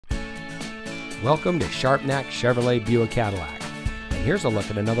Welcome to Sharpnack Chevrolet Buick Cadillac. And here's a look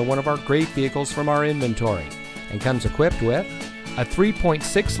at another one of our great vehicles from our inventory, and comes equipped with a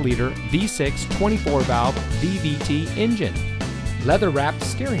 3.6-liter V6 24-valve VVT engine, leather-wrapped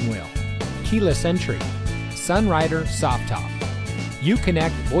steering wheel, keyless entry, Sunrider soft top, Uconnect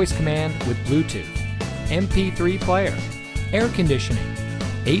voice command with Bluetooth, MP3 player, air conditioning,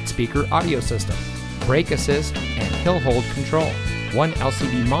 8-speaker audio system, brake assist and hill hold control, one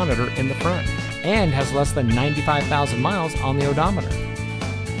LCD monitor in the front, and has less than 95,000 miles on the odometer.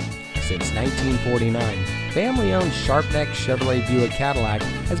 Since 1949, family-owned Sharpnack Chevrolet Buick Cadillac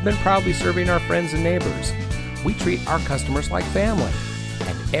has been proudly serving our friends and neighbors. We treat our customers like family,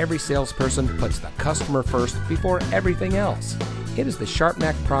 and every salesperson puts the customer first before everything else. It is the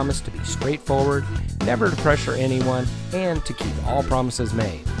Sharpnack promise to be straightforward, never to pressure anyone, and to keep all promises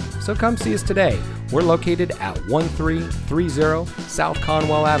made. So come see us today. We're located at 1330 South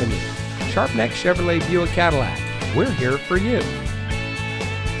Conwell Avenue. Sharpnack Chevrolet Buick Cadillac. We're here for you.